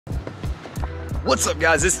What's up,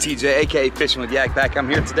 guys? It's TJ, aka Fishing with YakPak. I'm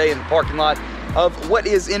here today in the parking lot of what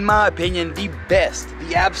is, in my opinion, the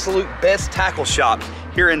absolute best tackle shop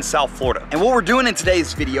here in South Florida. And what we're doing in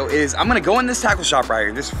today's video is I'm gonna go in this tackle shop right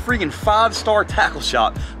here, this freaking 5-star tackle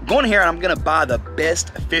shop. I'm going here and I'm gonna buy the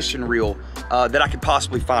best fishing reel that I could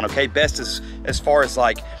possibly find, okay? Best as far as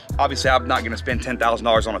like, obviously I'm not gonna spend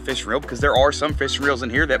 $10,000 on a fishing reel because there are some fishing reels in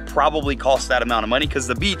here that probably cost that amount of money because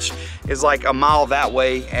the beach is like a mile that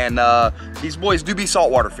way and these boys do be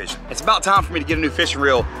saltwater fishing. It's about time for me to get a new fishing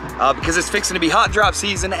reel because it's fixing to be hot drop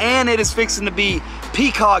season and it is fixing to be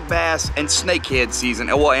peacock bass and snakehead season,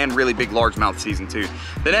 well, and really big largemouth season too.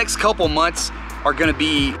 The next couple months are gonna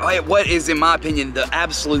be what is, in my opinion, the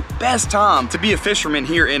absolute best time to be a fisherman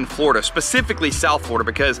here in Florida, specifically South Florida,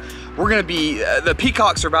 because we're gonna be, the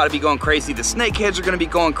peacocks are about to be going crazy, the snakeheads are gonna be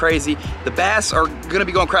going crazy, the bass are gonna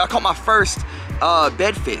be going crazy. I caught my first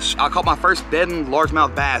bedfish. I caught my first bed and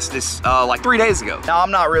largemouth bass this like 3 days ago. Now, I'm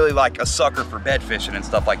not really like a sucker for bed fishing and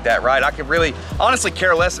stuff like that, right? I could really honestly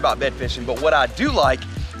care less about bed fishing, but what I do like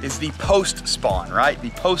is the post spawn, right? The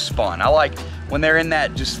post spawn. I like when they're in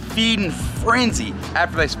that just feeding frenzy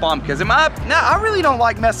after they spawn, because I really don't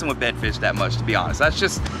like messing with bedfish that much, to be honest. That's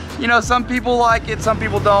just, you know, some people like it, some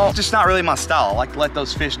people don't. It's just not really my style. I like to let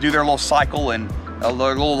those fish do their little cycle and their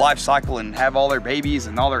little life cycle and have all their babies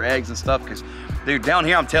and all their eggs and stuff, because dude, down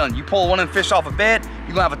here, I'm telling you, pull one of them fish off a bed,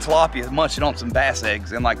 you're gonna have a tilapia munching on some bass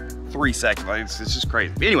eggs in like 3 seconds. Like, it's just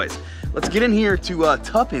crazy. But anyways, let's get in here to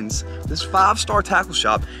Tuppence, this 5-star tackle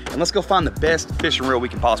shop, and let's go find the best fishing reel we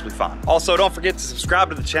can possibly find. Also, don't forget to subscribe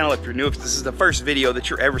to the channel if you're new. If this is the first video that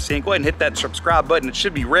you're ever seeing, go ahead and hit that subscribe button. It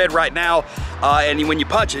should be red right now, and when you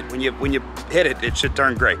punch it, when you hit it, it should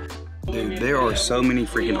turn gray. Dude, there are so many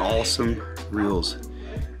freaking awesome reels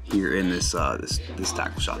here in this this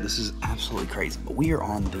tackle shop. This is absolutely crazy. But we are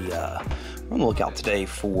on the lookout today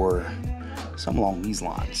for something along these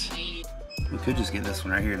lines. We could just get this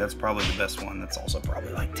one right here. That's probably the best one. That's also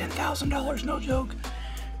probably like $10,000, no joke.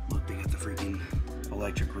 Look, they got the freaking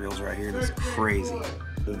electric reels right here. That's crazy.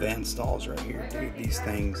 The Van Stalls right here, dude. These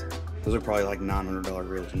things, those are probably like $900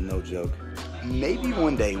 reels, no joke. Maybe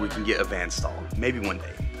one day we can get a Van Stall. Maybe one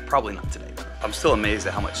day. Probably not today. I'm still amazed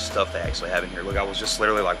at how much stuff they actually have in here. Look, I was just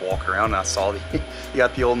literally like walking around and I saw you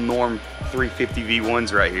got the old Norm 350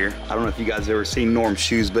 V1s right here. I don't know if you guys have ever seen Norm's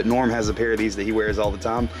shoes, but Norm has a pair of these that he wears all the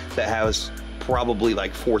time that has probably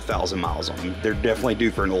like 4,000 miles on them. They're definitely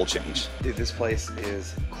due for an oil change. Dude, this place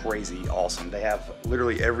is crazy awesome. They have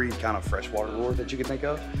literally every kind of freshwater lure that you can think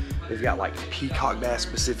of. They've got like peacock bass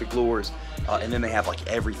specific lures, and then they have like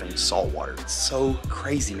everything saltwater. It's so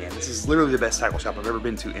crazy, man. This is literally the best tackle shop I've ever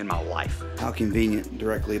been to in my life. How convenient,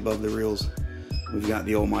 directly above the reels, we've got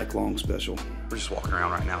the old Mike Long special. We're just walking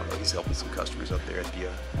around right now though. He's helping some customers up there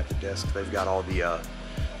at the desk. They've got all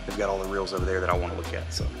the reels over there that I want to look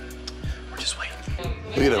at, so we're just waiting.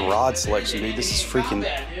 Look at the rod selection, dude. This is freaking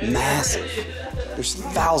massive. There's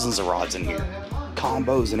thousands of rods in here.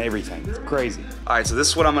 Combos and everything. It's crazy. All right, so this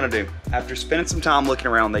is what I'm gonna do. After spending some time looking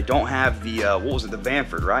around, they don't have the, what was it, the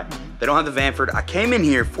Vanford, right? They don't have the Vanford. I came in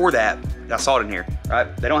here for that. I saw it in here,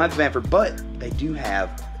 right? They don't have the Vanford, but they do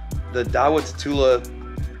have the Daiwa Tatula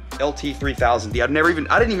LT3000D.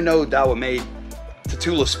 I didn't even know Daiwa made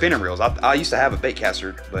Tatula spinning reels. I used to have a bait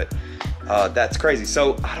caster, but that's crazy.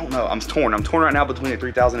 So I don't know, I'm torn right now between the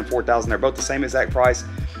 3,000 and 4,000. They're both the same exact price.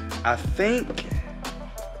 I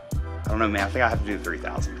don't know, man. I think I have to do the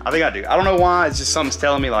 3,000. I think I do. I don't know why. It's just something's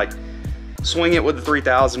telling me like, swing it with the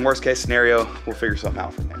 3,000. Worst case scenario, we'll figure something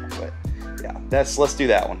out from there. But yeah, let's do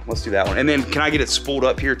that one. Let's do that one. And then can I get it spooled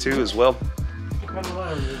up here too as well? What kind of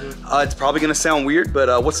line is it? It's probably gonna sound weird,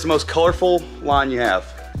 but what's the most colorful line you have?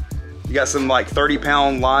 You got some like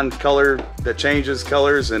 30-pound line color that changes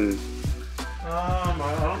colors and. I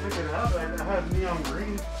don't think I have that. I have neon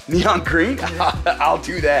green. Neon green? Yeah. I'll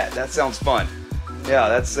do that. That sounds fun. Yeah,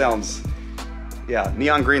 that sounds, yeah,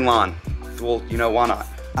 neon green line. Well, you know, why not?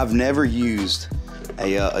 I've never used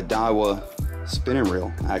a Daiwa spinning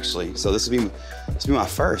reel, actually. So this will be my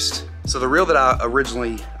first. So the reel that I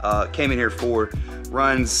originally came in here for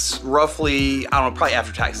runs roughly, I don't know, probably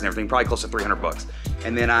after tax and everything, probably close to 300 bucks.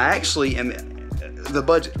 And then I actually am the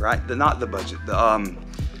budget, right? Not the budget.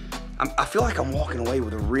 I feel like I'm walking away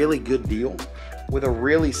with a really good deal with a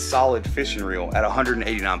really solid fishing reel at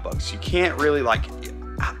 189 bucks. You can't really like,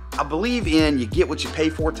 I believe in you get what you pay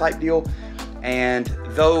for type deal. And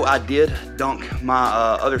though I did dunk my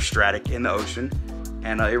other Stratic in the ocean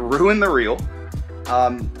and it ruined the reel,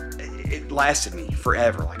 it lasted me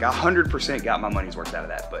forever. Like 100% got my money's worth out of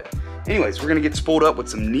that. But anyways, we're gonna get spooled up with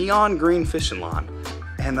some neon green fishing line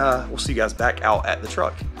and we'll see you guys back out at the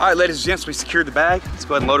truck. All right, ladies and gents, we secured the bag. Let's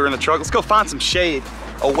go ahead and load her in the truck. Let's go find some shade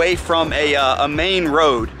away from a main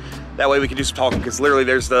road. That way we can do some talking, because literally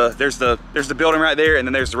there's the building right there, and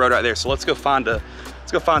then there's the road right there. So let's go find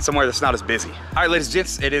somewhere that's not as busy. All right, ladies and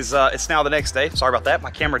gents, it's now the next day. Sorry about that.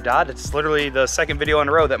 My camera died. It's literally the second video in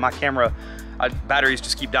a row that my camera batteries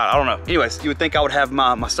just keep dying. I don't know. Anyways, you would think I would have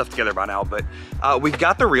my stuff together by now, but we've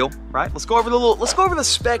got the reel, right? Let's go over the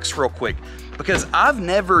specs real quick, because I've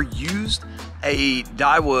never used a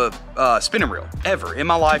Daiwa spinning reel ever in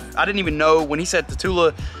my life. I didn't even know when he said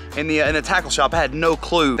Tatula in the tackle shop. I had no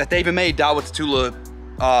clue that they even made Daiwa Tatula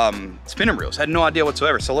spinning reels. Had no idea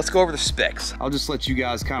whatsoever. So let's go over the specs. I'll just let you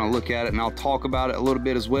guys kind of look at it, and I'll talk about it a little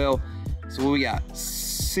bit as well. So what we got?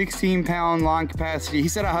 16-pound line capacity. He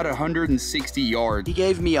said I had 160 yards. He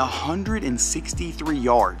gave me 163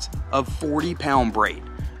 yards of 40-pound braid.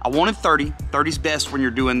 I wanted 30. 30's best when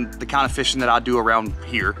you're doing the kind of fishing that I do around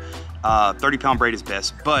here. 30-pound braid is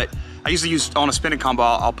best, but I usually use, on a spinning combo,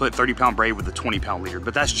 I'll put 30-pound braid with a 20-pound leader,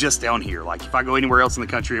 but that's just down here. Like if I go anywhere else in the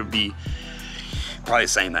country, it would be probably the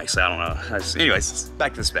same, actually. I don't know. Anyways,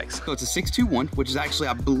 back to the specs. So it's a 621, which is actually,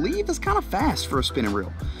 I believe, is kind of fast for a spinning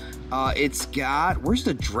reel. It's got, where's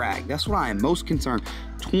the drag? That's what I am most concerned.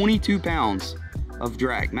 22 pounds of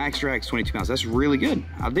drag. Max drag is 22 pounds. That's really good.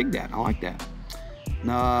 I dig that. I like that.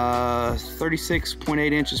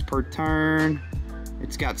 36.8 inches per turn.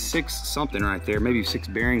 It's got 6 something right there. Maybe 6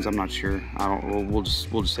 bearings. I'm not sure. We'll just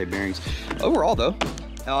say bearings. Overall though,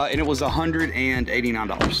 and it was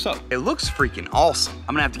 $189. So it looks freaking awesome.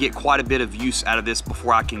 I'm gonna have to get quite a bit of use out of this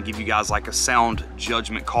before I can give you guys like a sound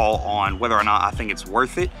judgment call on whether or not I think it's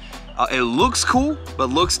worth it. It looks cool, but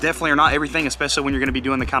looks definitely are not everything, especially when you're gonna be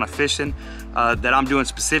doing the kind of fishing that I'm doing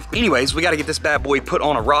specifically. Anyways, we gotta get this bad boy put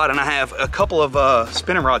on a rod, and I have a couple of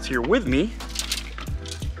spinning rods here with me.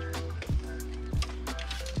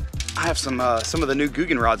 I have some of the new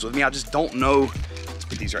Guggen rods with me. I just don't know. Let's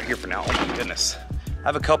put these right here for now. Oh my goodness. I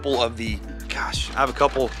have a couple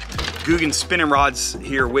Guggen spinning rods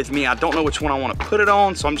here with me. I don't know which one I want to put it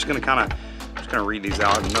on, so I'm just gonna read these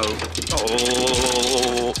out and know.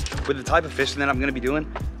 Oh, with the type of fishing that I'm gonna be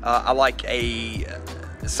doing, I like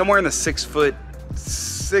somewhere in the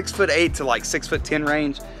 6'8" to like 6'10"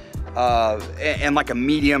 range, and like a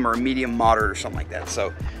medium or a medium moderate or something like that.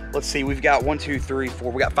 So let's see, we've got 1, 2, 3,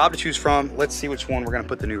 4. We got 5 to choose from. Let's see which one we're gonna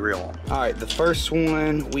put the new reel on. All right, the first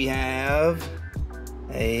one we have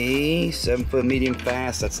a 7-foot medium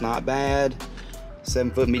fast. That's not bad.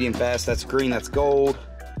 7-foot medium fast. That's green. That's gold.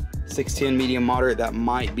 6'10" medium moderate. That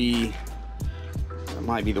might be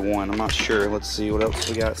the one. I'm not sure. Let's see what else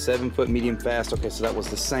we got. 7-foot medium fast. Okay, so that was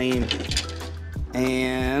the same.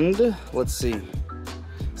 And let's see.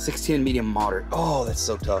 6'10" medium moderate. Oh, that's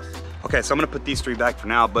so tough. Okay, so I'm gonna put these 3 back for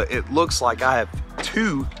now, but it looks like I have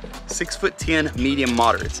 2 6'10" medium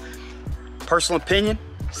moderates. Personal opinion,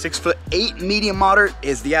 6'8" medium moderate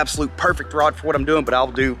is the absolute perfect rod for what I'm doing, but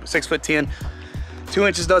I'll do 6'10". 2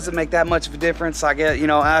 inches doesn't make that much of a difference. I get, you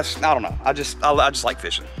know, I don't know. I just like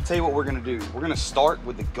fishing. I'll tell you what we're gonna do. We're gonna start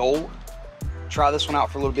with the gold, try this one out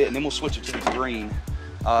for a little bit, and then we'll switch it to the green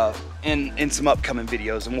in some upcoming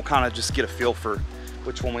videos, and we'll kind of just get a feel for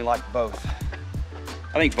which one we like both.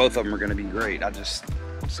 I think both of them are gonna be great.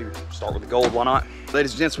 Start with the gold, why not?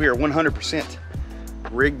 Ladies and gents, we are 100%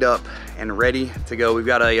 rigged up and ready to go. We've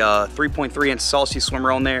got a 3.3 inch Salty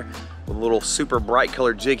swimmer on there with a little super bright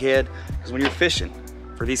colored jig head, because when you're fishing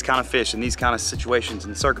for these kind of fish in these kind of situations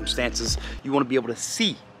and circumstances, you want to be able to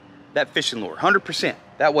see that fishing lure 100%.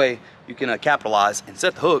 That way you can capitalize and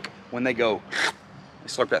set the hook when they go, they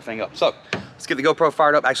slurp that thing up. So let's get the GoPro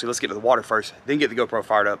fired up. Actually, let's get to the water first, then get the GoPro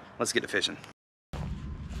fired up. Let's get to fishing.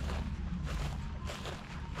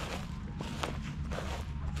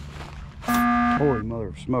 Holy mother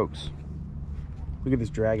of smokes. Look at this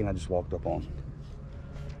dragon I just walked up on.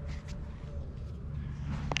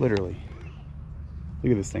 Literally.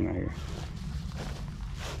 Look at this thing right here.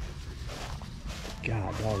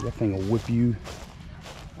 God, dog, that thing will whip you.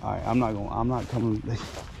 All right, I'm not coming. That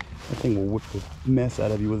thing will whip the mess out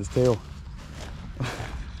of you with its tail.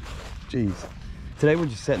 Jeez. Today we're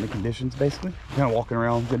just setting the conditions, basically. Kind of walking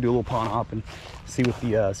around, gonna do a little pond hop and see what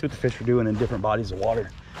the fish are doing in different bodies of water.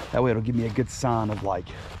 That way it'll give me a good sign of like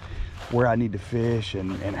where I need to fish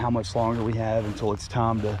and how much longer we have until it's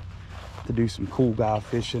time to do some cool guy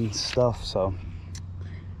fishing stuff. So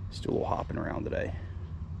just do a little hopping around today.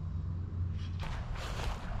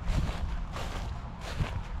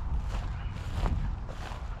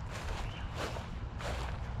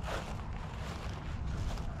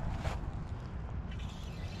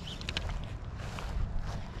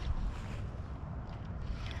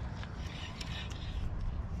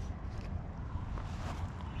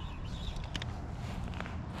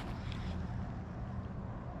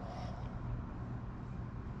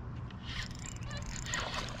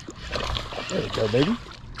 There you go, baby.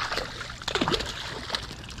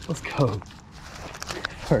 Let's go.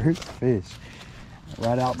 First fish.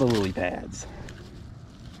 Right out the lily pads.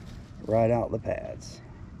 Right out the pads.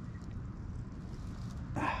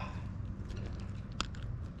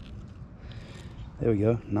 There we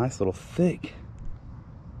go. Nice little thick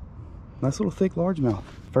largemouth.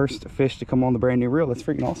 First fish to come on the brand new reel. That's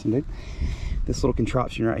freaking awesome, dude. This little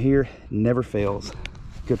contraption right here never fails.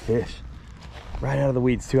 Good fish. Right out of the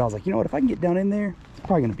weeds too. I was like, you know what? If I can get down in there, it's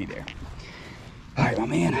probably gonna be there. All right, my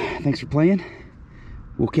man. Thanks for playing.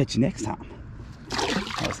 We'll catch you next time.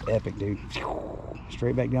 That was epic, dude.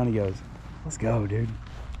 Straight back down he goes. Let's go, dude.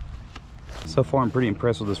 So far, I'm pretty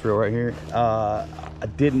impressed with this reel right here. I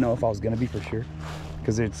didn't know if I was gonna be for sure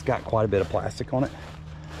because it's got quite a bit of plastic on it.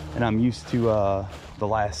 And I'm used to the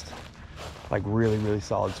last like really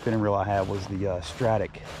solid spinning reel I had was the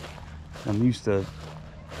Stratic. I'm used to,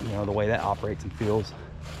 you know, the way that operates and feels.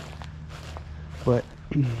 But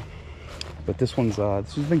this one's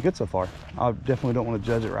been good so far. I definitely don't want to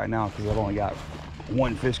judge it right now because I've only got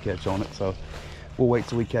one fish catch on it. So we'll wait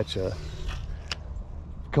till we catch a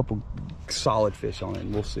couple solid fish on it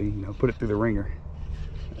and we'll see, you know, put it through the ringer.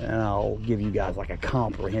 And I'll give you guys like a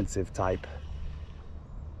comprehensive type.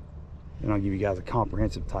 And I'll give you guys a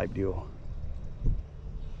comprehensive type deal.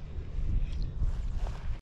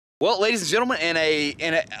 Well, ladies and gentlemen, in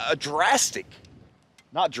a drastic,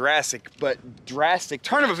 not Jurassic, but drastic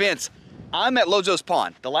turn of events, I'm at Lojo's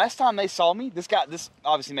Pond. The last time they saw me, this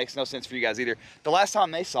obviously makes no sense for you guys either. The last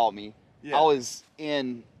time they saw me, yeah, I was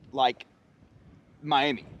in like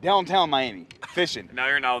Miami, downtown Miami, fishing. Now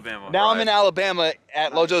you're in Alabama. Now right? I'm in Alabama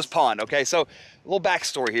at Lojo's Pond. Okay, so a little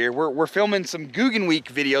backstory here. We're filming some Googan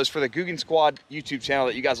Week videos for the Googan Squad YouTube channel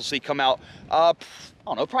that you guys will see come out, I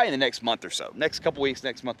don't know, probably in the next month or so. Next couple weeks,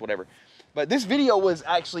 next month, whatever. But this video was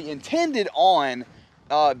actually intended on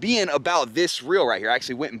being about this reel right here. I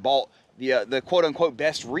actually went and bought the quote-unquote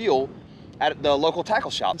best reel at the local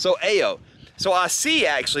tackle shop. So, Ayo. So I see,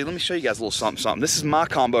 actually, let me show you guys a little something. This is my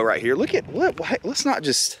combo right here. Look at, let's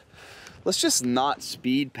just not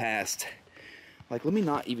speed past. Like, let me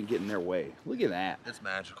not even get in their way. Look at that. It's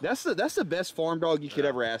magical. That's the best farm dog you could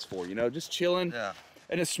ever ask for, you know, just chilling. Yeah.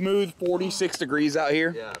 And it's smooth 46 degrees out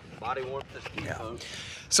here. Yeah, body warmth is key, folks.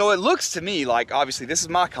 So it looks to me like, obviously, this is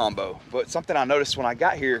my combo, but something I noticed when I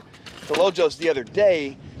got here to Lojo's the other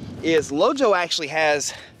day is Lojo actually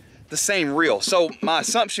has the same reel. So my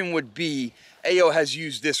assumption would be Ayo has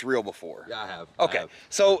used this reel before. Yeah, I have. Okay, I have.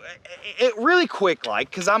 So it really quick, like,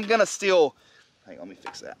 because I'm gonna still, hang on, let me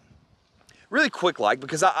fix that. Really quick, like,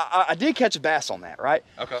 because I did catch a bass on that, right?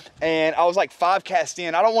 Okay. And I was like 5 casts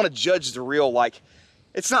in. I don't want to judge the reel, like,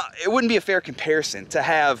 it wouldn't be a fair comparison to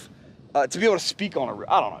have, to be able to speak on a reel.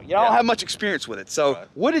 I don't know, you know, I don't have much experience with it. So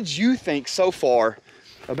what did you think so far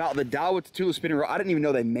about the Daiwa Tatula spinning reel? I didn't even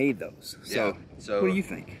know they made those. So what do you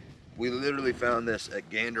think? We literally found this at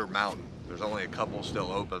Gander Mountain. There's only a couple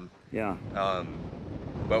still open. Yeah.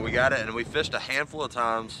 But we got it and we fished a handful of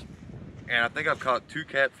times and I think I've caught 2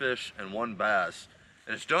 catfish and 1 bass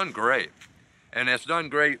and it's done great. And it's done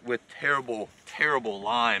great with terrible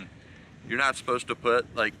line. You're not supposed to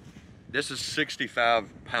put, like, this is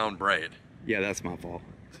 65-pound braid. Yeah, that's my fault.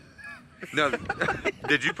 No,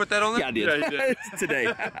 did you put that on there? Yeah, I did. Yeah, you did.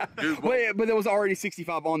 Today. Dude, but there was already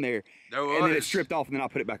 65 on there. There was. And then it stripped off and then I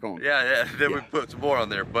put it back on. Yeah. Then we put some more on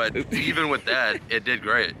there. But even with that, it did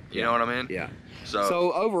great. You know what I mean? Yeah.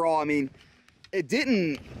 So overall, I mean, it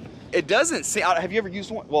doesn't seem, have you ever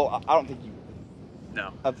used one? Well, I don't think you.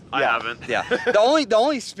 No, I haven't. Yeah. The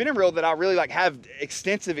only spinning reel that I really like have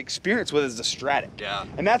extensive experience with is the Stratic. Yeah.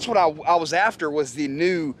 And that's what I was after was the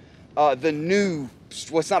new, well,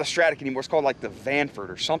 it's not a Stratic anymore. It's called like the Vanford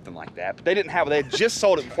or something like that. But they didn't have it. They had just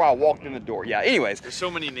sold it before I walked in the door. Yeah. Anyways. There's so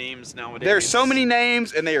many names nowadays. There's so many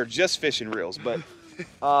names, and they are just fishing reels. But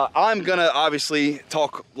I'm gonna obviously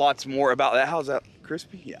talk lots more about that. How's that?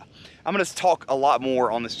 Crispy? Yeah. I'm gonna talk a lot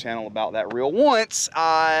more on this channel about that reel once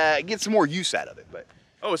I get some more use out of it. But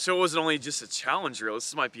oh, so it wasn't only just a challenge reel.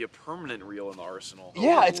 This might be a permanent reel in the arsenal.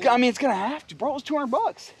 yeah, it's gonna have to, bro. It's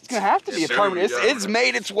 $200. It's gonna have to be a permanent. It's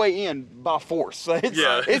made its way in by force. So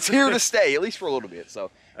it's here to stay, at least for a little bit. So,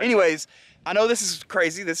 anyways, I know this is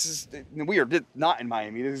crazy. We are not in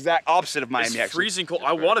Miami. The exact opposite of Miami. It's actually freezing cold.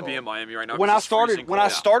 I want to be in Miami right now. When I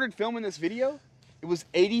started filming this video, it was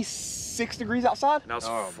 86 degrees outside. Now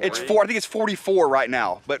I think it's 44 right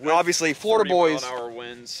now. But obviously, Florida boys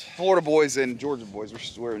and Georgia boys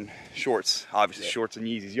are wearing shorts. Obviously, shorts and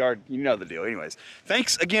Yeezys. You know the deal. Anyways,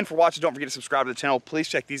 thanks again for watching. Don't forget to subscribe to the channel. Please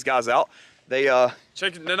check these guys out. They not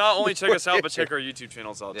only check us out, but check our YouTube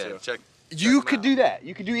channels out too. You could do that.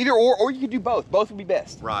 You could do either or you could do both. Both would be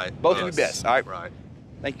best. Right. Both would be best. All right. Right.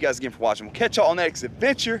 Thank you guys again for watching. We'll catch y'all on the next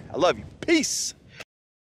adventure. I love you. Peace.